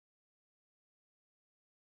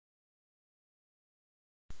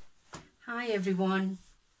Hi everyone.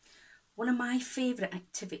 One of my favourite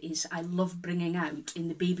activities I love bringing out in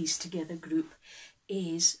the Babies Together group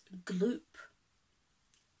is Gloop.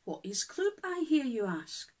 What is Gloop, I hear you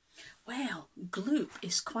ask? Well, Gloop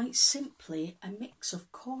is quite simply a mix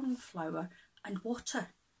of corn flour and water.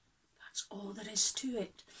 That's all there is to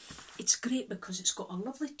it. It's great because it's got a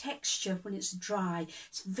lovely texture when it's dry.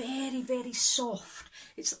 It's very, very soft.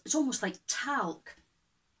 It's almost like talc.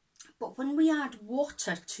 But when we add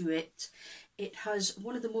water to it, it has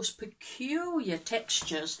one of the most peculiar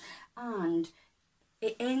textures and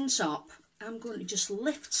it ends up, I'm going to just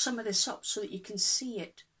lift some of this up so that you can see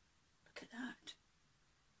it. Look at that.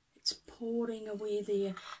 It's pouring away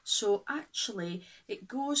there. So actually it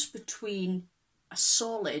goes between a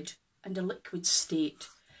solid and a liquid state.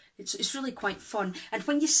 It's really quite fun. And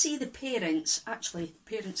when you see the parents, actually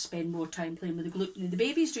parents spend more time playing with the Gloop than the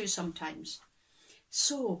babies do sometimes.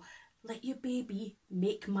 So let your baby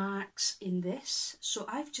make marks in this. So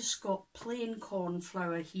I've just got plain corn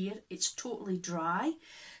flour here. It's totally dry.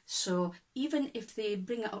 So even if they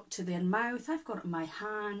bring it up to their mouth, I've got it in my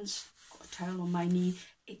hands, got a towel on my knee.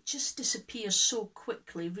 It just disappears so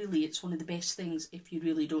quickly. Really, it's one of the best things if you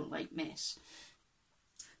really don't like mess.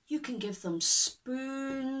 You can give them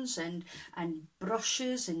spoons and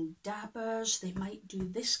brushes and dabbers. They might do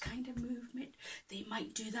this kind of movement. They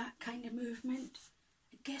might do that kind of movement.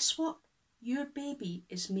 Guess what? Your baby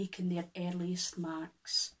is making their earliest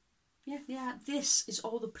marks. Yeah, this is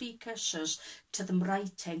all the precursors to them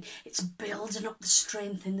writing. It's building up the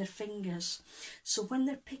strength in their fingers. So when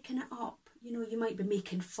they're picking it up, you know, you might be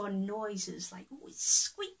making fun noises like, oh, it's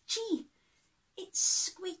squeegee. It's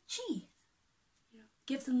squeegee.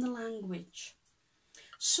 Give them the language.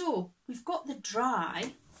 So we've got the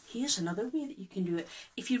dry. Here's another way that you can do it.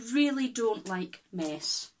 If you really don't like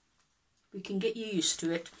mess, we can get you used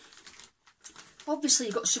to it. Obviously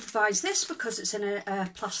you've got to supervise this because it's in a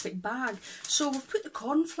plastic bag. So we've put the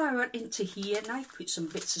corn flour into here and I've put some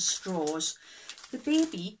bits of straws. The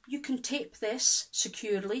baby, you can tape this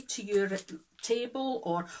securely to your table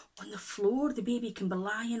or on the floor. The baby can be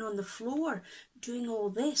lying on the floor doing all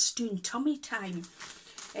this, doing tummy time.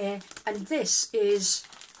 And this is,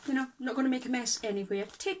 you know, not going to make a mess anywhere.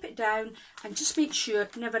 Tape it down and just make sure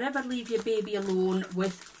never ever leave your baby alone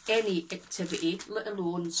with any activity, let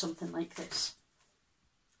alone something like this.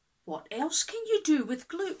 What else can you do with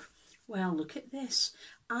Gloop? Well, look at this.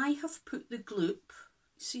 I have put the Gloop,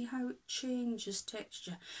 see how it changes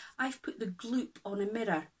texture? I've put the Gloop on a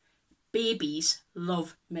mirror. Babies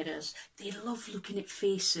love mirrors. They love looking at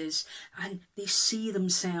faces and they see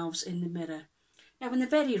themselves in the mirror. Now, when they're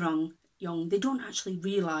very young, they don't actually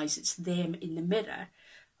realise it's them in the mirror,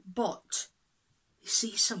 but they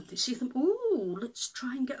see something, see them, oh, let's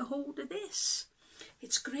try and get a hold of this.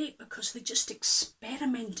 It's great because they're just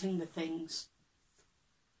experimenting with things.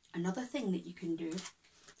 Another thing that you can do,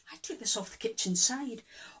 I took this off the kitchen side.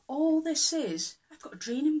 All this is, I've got a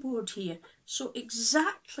draining board here, so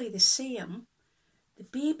exactly the same. The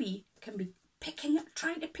baby can be picking it,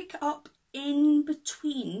 trying to pick it up in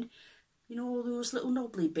between, you know, all those little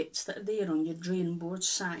knobbly bits that are there on your draining board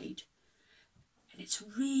side. And it's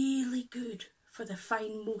really good for their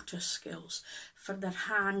fine motor skills, for their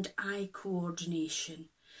hand-eye coordination.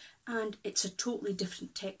 And it's a totally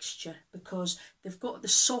different texture because they've got the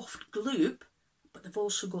soft Gloop, but they've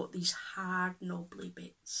also got these hard knobbly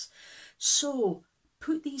bits. So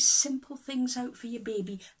put these simple things out for your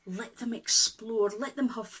baby, let them explore, let them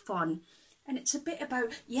have fun. And it's a bit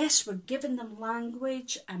about, yes, we're giving them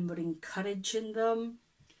language and we're encouraging them,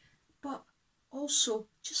 but also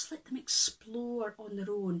just let them explore on their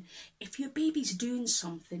own. If your baby's doing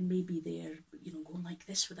something, maybe they're, you know, going like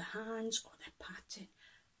this with their hands or they're patting,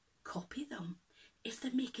 copy them. If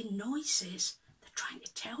they're making noises, they're trying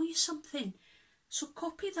to tell you something. So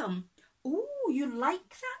copy them. Oh, you like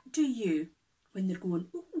that, do you? When they're going,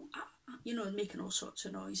 ooh, ah, ah, you know, making all sorts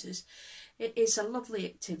of noises. It is a lovely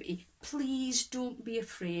activity. Please don't be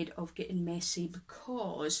afraid of getting messy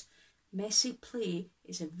because messy play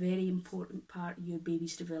is a very important part of your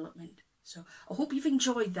baby's development. So I hope you've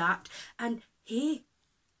enjoyed that. And hey,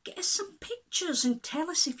 get us some pictures and tell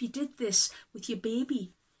us if you did this with your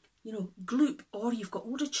baby. You know, Gloop, or you've got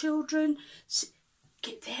older children.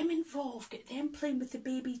 Get them involved, get them playing with the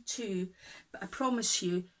baby too. But I promise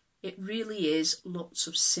you, it really is lots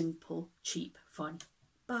of simple, cheap fun.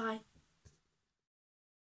 Bye.